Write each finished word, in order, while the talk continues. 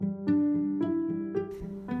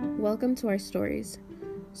Welcome to our stories.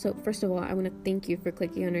 So first of all, I want to thank you for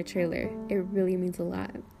clicking on our trailer. It really means a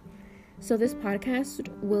lot. So this podcast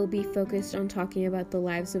will be focused on talking about the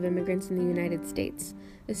lives of immigrants in the United States,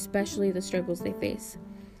 especially the struggles they face.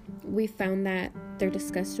 We found that they're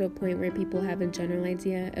discussed to a point where people have a general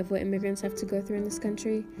idea of what immigrants have to go through in this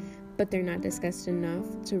country, but they're not discussed enough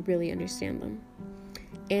to really understand them.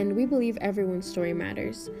 And we believe everyone's story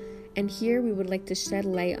matters. And here we would like to shed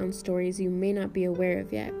light on stories you may not be aware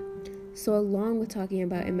of yet. So along with talking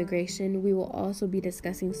about immigration, we will also be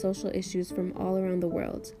discussing social issues from all around the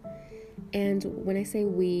world. And when I say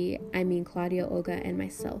we, I mean Claudia, Olga, and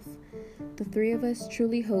myself. The three of us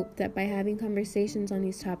truly hope that by having conversations on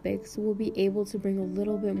these topics, we'll be able to bring a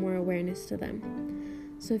little bit more awareness to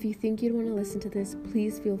them. So if you think you'd want to listen to this,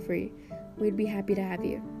 please feel free. We'd be happy to have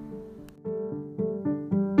you.